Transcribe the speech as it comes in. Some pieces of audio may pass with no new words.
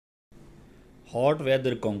Hot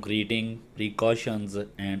weather concreting, precautions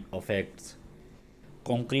and effects.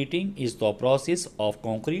 Concreting is the process of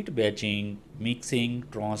concrete batching, mixing,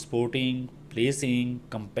 transporting, placing,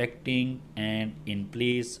 compacting, and in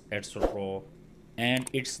place, etc. And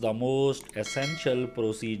it's the most essential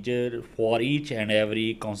procedure for each and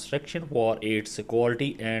every construction for its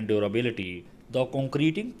quality and durability. The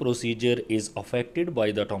concreting procedure is affected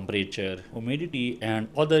by the temperature, humidity, and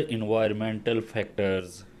other environmental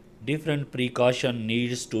factors. Different precaution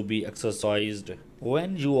needs to be exercised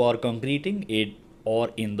when you are concreting it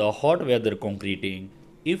or in the hot weather concreting.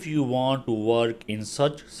 If you want to work in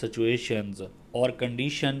such situations or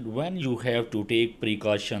conditions when you have to take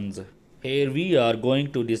precautions, here we are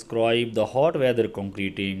going to describe the hot weather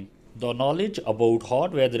concreting. The knowledge about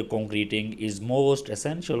hot weather concreting is most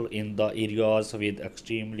essential in the areas with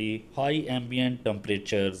extremely high ambient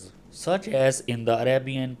temperatures, such as in the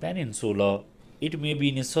Arabian Peninsula. It may be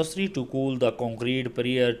necessary to cool the concrete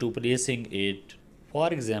prior to placing it.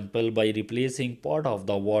 For example, by replacing part of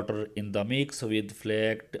the water in the mix with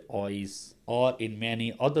flaked ice, or in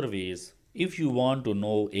many other ways. If you want to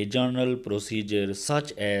know a general procedure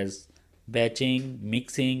such as batching,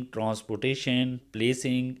 mixing, transportation,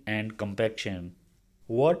 placing, and compaction.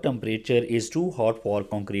 What temperature is too hot for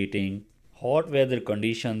concreting? Hot weather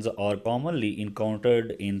conditions are commonly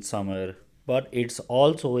encountered in summer, but it's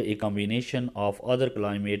also a combination of other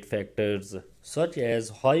climate factors such as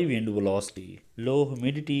high wind velocity, low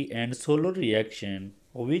humidity, and solar reaction,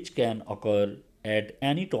 which can occur at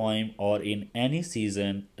any time or in any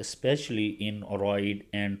season, especially in arid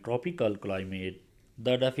and tropical climate.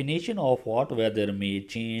 The definition of hot weather may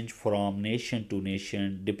change from nation to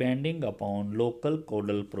nation depending upon local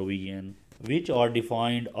codal provision, which are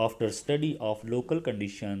defined after study of local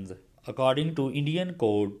conditions. According to Indian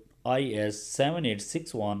Code IS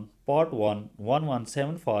 7861 Part 1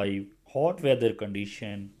 1175, hot weather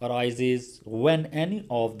condition arises when any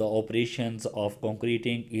of the operations of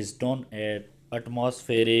concreting is done at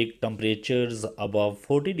atmospheric temperatures above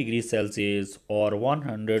 40 degrees Celsius or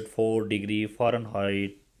 104 degree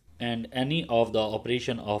Fahrenheit, and any of the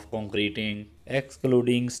operation of concreting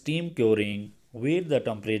excluding steam curing where the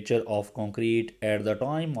temperature of concrete at the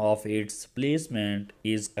time of its placement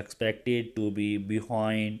is expected to be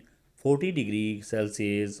behind 40 degrees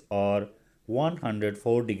Celsius or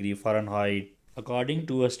 104 degree Fahrenheit. According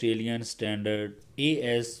to Australian standard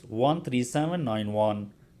AS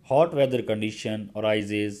 13791, hot weather condition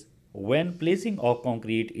arises when placing of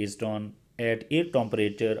concrete is done at air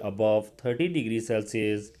temperature above 30 degrees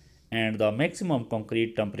Celsius and the maximum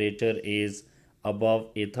concrete temperature is above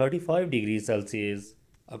a 35 degrees Celsius.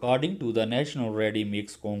 According to the National Ready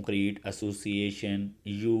Mix Concrete Association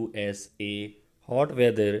USA, hot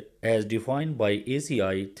weather, as defined by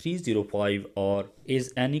ACI 305 or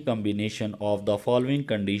is any combination of the following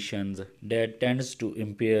conditions that tends to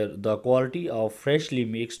impair the quality of freshly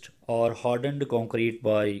mixed or hardened concrete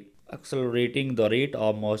by accelerating the rate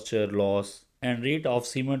of moisture loss and rate of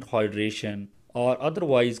cement hydration or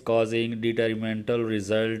otherwise causing detrimental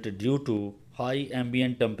result due to high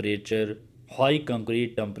ambient temperature, high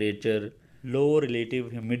concrete temperature, low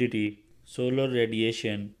relative humidity, solar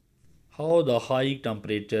radiation. How the high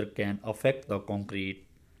temperature can affect the concrete.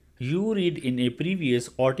 You read in a previous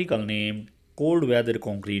article named Cold Weather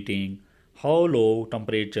Concreting how low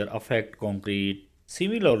temperature affect concrete.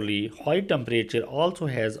 Similarly, high temperature also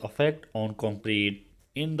has effect on concrete.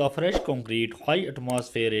 In the fresh concrete, high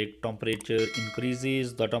atmospheric temperature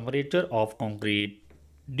increases the temperature of concrete.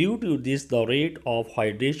 Due to this, the rate of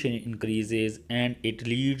hydration increases and it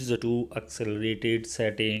leads to accelerated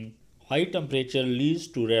setting. High temperature leads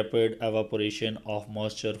to rapid evaporation of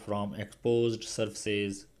moisture from exposed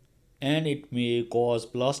surfaces, and it may cause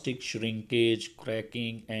plastic shrinkage,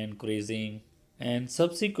 cracking, and creasing. And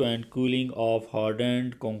subsequent cooling of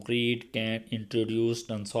hardened concrete can introduce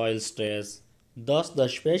tensile stress. Thus, the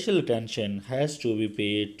special attention has to be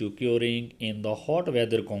paid to curing in the hot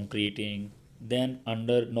weather concreting than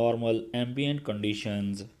under normal ambient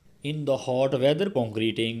conditions. In the hot weather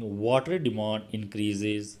concreting, water demand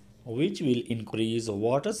increases, which will increase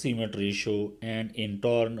water cement ratio and in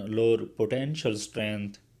turn lower potential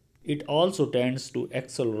strength. It also tends to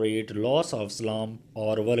accelerate loss of slump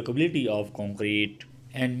or workability of concrete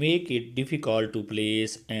and make it difficult to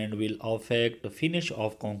place and will affect the finish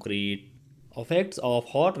of concrete. Effects of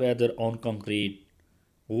hot weather on concrete.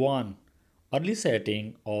 1. Early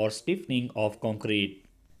setting or stiffening of concrete.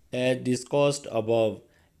 As discussed above,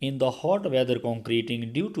 in the hot weather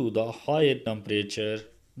concreting due to the higher temperature,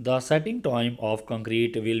 the setting time of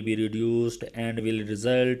concrete will be reduced and will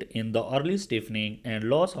result in the early stiffening and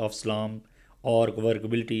loss of slump or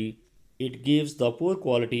workability. It gives the poor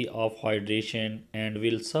quality of hydration and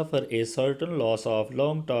will suffer a certain loss of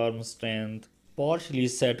long-term strength. Partially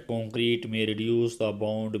set concrete may reduce the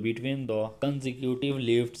bond between the consecutive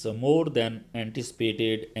lifts more than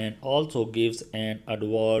anticipated and also gives an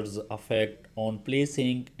adverse effect on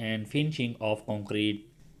placing and finishing of concrete.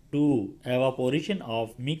 2. Evaporation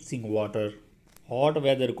of mixing water. Hot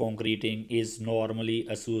weather concreting is normally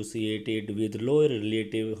associated with lower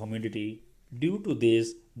relative humidity. Due to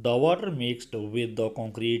this, the water mixed with the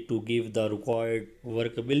concrete to give the required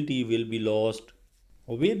workability will be lost.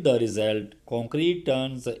 With the result, concrete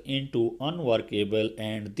turns into unworkable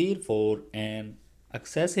and therefore an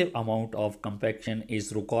excessive amount of compaction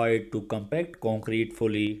is required to compact concrete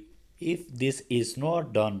fully. If this is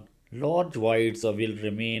not done, large voids will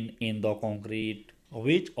remain in the concrete,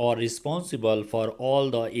 which are responsible for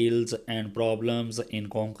all the ills and problems in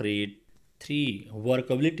concrete. 3.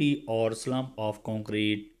 Workability or slump of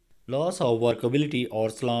concrete. Loss of workability or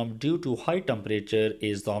slump due to high temperature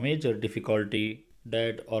is the major difficulty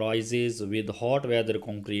that arises with hot weather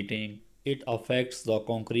concreting. It affects the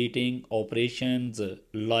concreting operations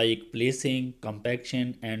like placing,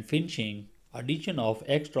 compaction, and finishing. Addition of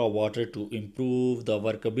extra water to improve the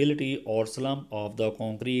workability or slump of the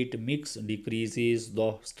concrete mix decreases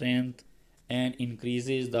the strength and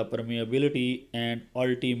increases the permeability and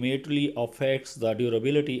ultimately affects the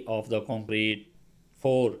durability of the concrete.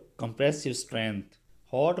 4. Compressive strength.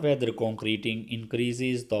 Hot weather concreting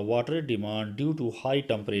increases the water demand due to high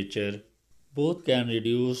temperature. Both can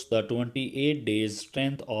reduce the 28 days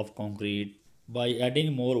strength of concrete. By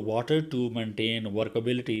adding more water to maintain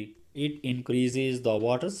workability, it increases the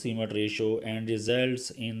water cement ratio and results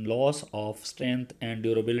in loss of strength and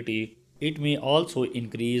durability. It may also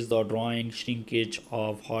increase the drying shrinkage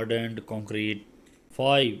of hardened concrete.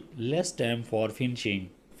 5. Less time for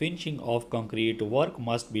finishing. Finishing of concrete work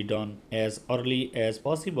must be done as early as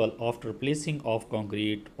possible after placing of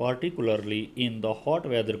concrete, particularly in the hot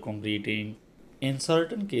weather concreting. In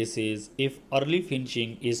certain cases, if early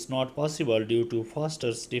finishing is not possible due to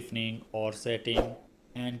faster stiffening or setting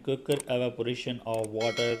and quicker evaporation of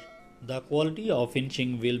water, the quality of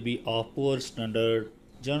finishing will be of poor standard.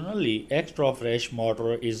 Generally, extra fresh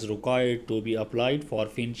mortar is required to be applied for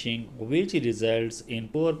finishing, which results in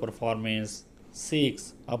poor performance.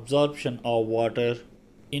 6. Absorption of water.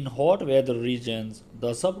 In hot weather regions,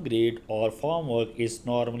 the subgrade or formwork is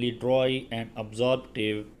normally dry and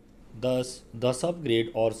absorptive. Thus, the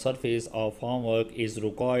subgrade or surface of formwork is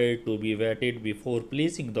required to be wetted before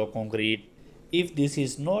placing the concrete. If this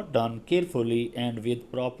is not done carefully and with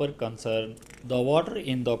proper concern, the water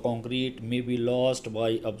in the concrete may be lost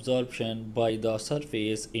by absorption by the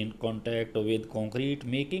surface in contact with concrete,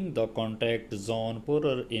 making the contact zone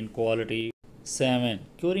poorer in quality. 7.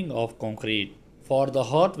 Curing of concrete. For the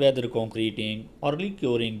hot weather concreting, early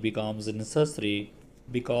curing becomes necessary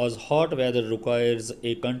because hot weather requires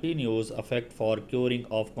a continuous effect for curing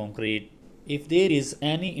of concrete. If there is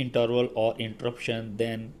any interval or interruption,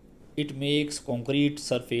 then it makes concrete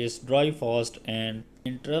surface dry fast and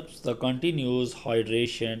interrupts the continuous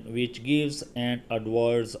hydration, which gives an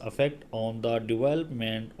adverse effect on the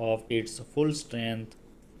development of its full strength.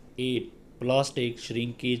 8. Plastic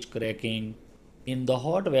shrinkage cracking. In the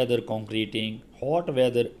hot weather concreting, hot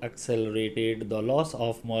weather accelerated the loss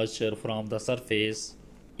of moisture from the surface.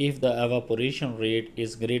 If the evaporation rate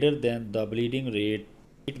is greater than the bleeding rate,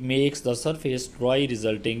 it makes the surface dry,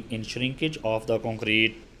 resulting in shrinkage of the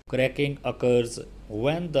concrete. Cracking occurs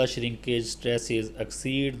when the shrinkage stresses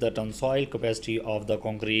exceed the tensile capacity of the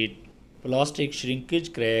concrete. Plastic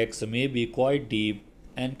shrinkage cracks may be quite deep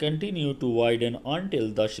and continue to widen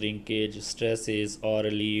until the shrinkage stresses are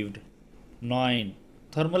relieved. 9.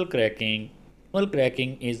 Thermal cracking. Thermal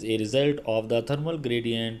cracking is a result of the thermal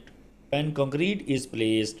gradient. When concrete is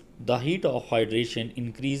placed, the heat of hydration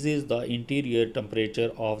increases the interior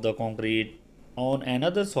temperature of the concrete. On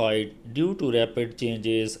another side, due to rapid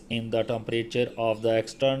changes in the temperature of the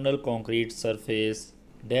external concrete surface,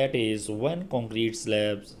 that is, when concrete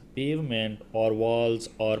slabs, pavement, or walls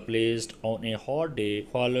are placed on a hot day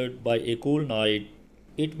followed by a cool night,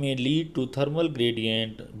 it may lead to thermal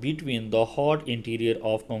gradient between the hot interior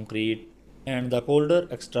of concrete and the colder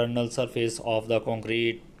external surface of the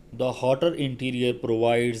concrete. The hotter interior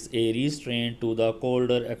provides a restraint to the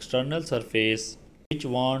colder external surface, which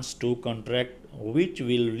wants to contract, which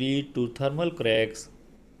will lead to thermal cracks.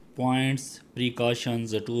 Points,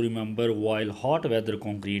 precautions to remember while hot weather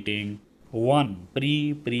concreting. 1.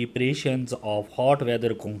 Preparations of hot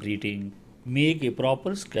weather concreting. Make a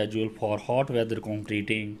proper schedule for hot weather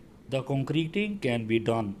concreting. The concreting can be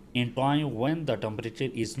done in time when the temperature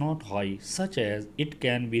is not high, such as it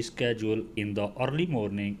can be scheduled in the early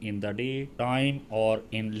morning, in the daytime, or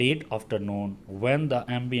in late afternoon when the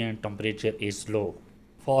ambient temperature is low.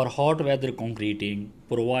 For hot weather concreting,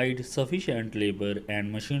 provide sufficient labor and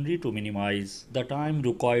machinery to minimize the time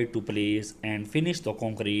required to place and finish the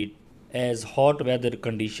concrete, as hot weather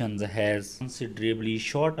conditions has considerably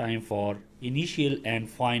short time for initial and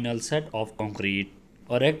final set of concrete.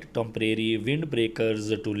 Erect temporary windbreakers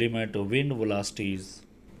to limit wind velocities.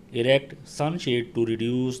 Erect sunshade to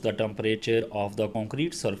reduce the temperature of the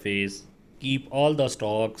concrete surface. Keep all the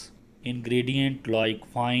stocks, ingredient like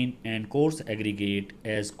fine and coarse aggregate,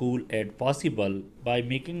 as cool as possible by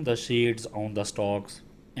making the shades on the stalks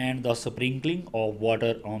and the sprinkling of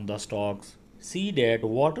water on the stalks. See that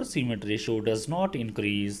water cement ratio does not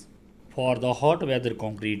increase. For the hot weather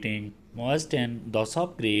concreting, moisten the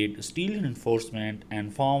subgrade steel reinforcement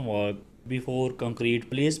and formwork before concrete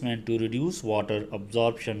placement to reduce water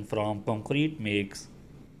absorption from concrete mix.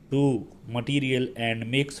 2. Material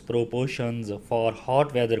and mix proportions for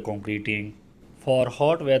hot weather concreting. For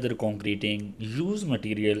hot weather concreting, use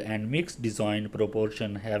material and mix design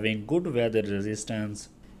proportion having good weather resistance,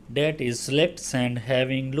 that is, select sand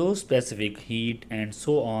having low specific heat and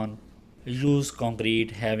so on. Use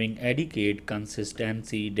concrete having adequate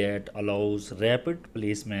consistency that allows rapid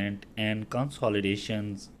placement and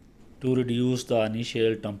consolidations. To reduce the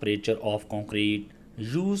initial temperature of concrete,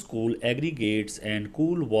 use cool aggregates and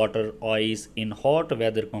cool water ice in hot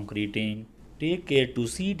weather concreting. Take care to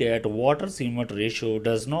see that water cement ratio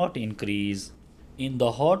does not increase. In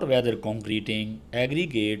the hot weather concreting,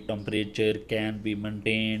 aggregate temperature can be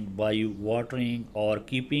maintained by watering or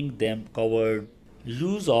keeping them covered.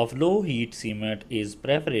 Use of low heat cement is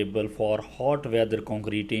preferable for hot weather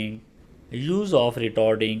concreting. Use of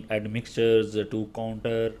retarding admixtures to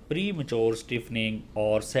counter premature stiffening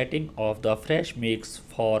or setting of the fresh mix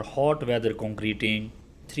for hot weather concreting.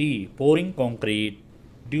 3. Pouring concrete.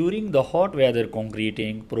 During the hot weather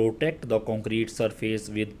concreting, protect the concrete surface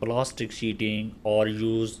with plastic sheeting or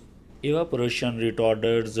use evaporation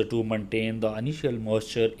retarders to maintain the initial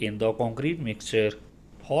moisture in the concrete mixture.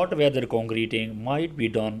 Hot weather concreting might be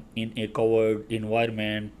done in a covered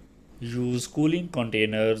environment. Use cooling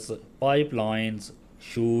containers, pipelines,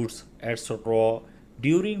 chutes, etc.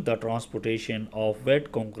 during the transportation of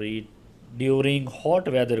wet concrete. During hot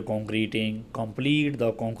weather concreting, complete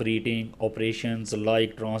the concreting operations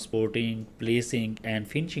like transporting, placing, and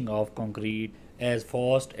finishing of concrete as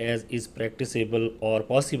fast as is practicable or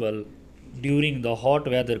possible. During the hot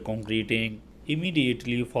weather concreting,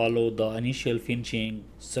 immediately follow the initial finishing,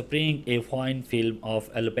 spraying a fine film of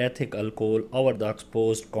alipathic alcohol over the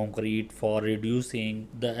exposed concrete for reducing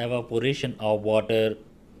the evaporation of water.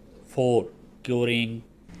 4. Curing.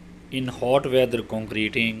 In hot weather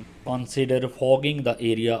concreting, consider fogging the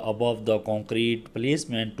area above the concrete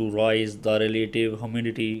placement to raise the relative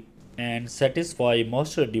humidity and satisfy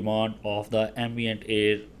moisture demand of the ambient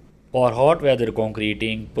air. For hot weather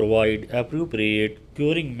concreting, provide appropriate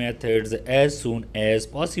curing methods as soon as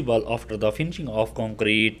possible after the finishing of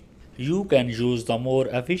concrete. You can use the more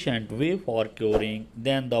efficient way for curing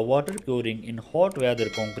than the water curing in hot weather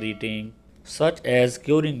concreting, such as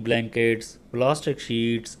curing blankets, plastic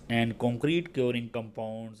sheets, and concrete curing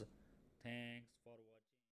compounds.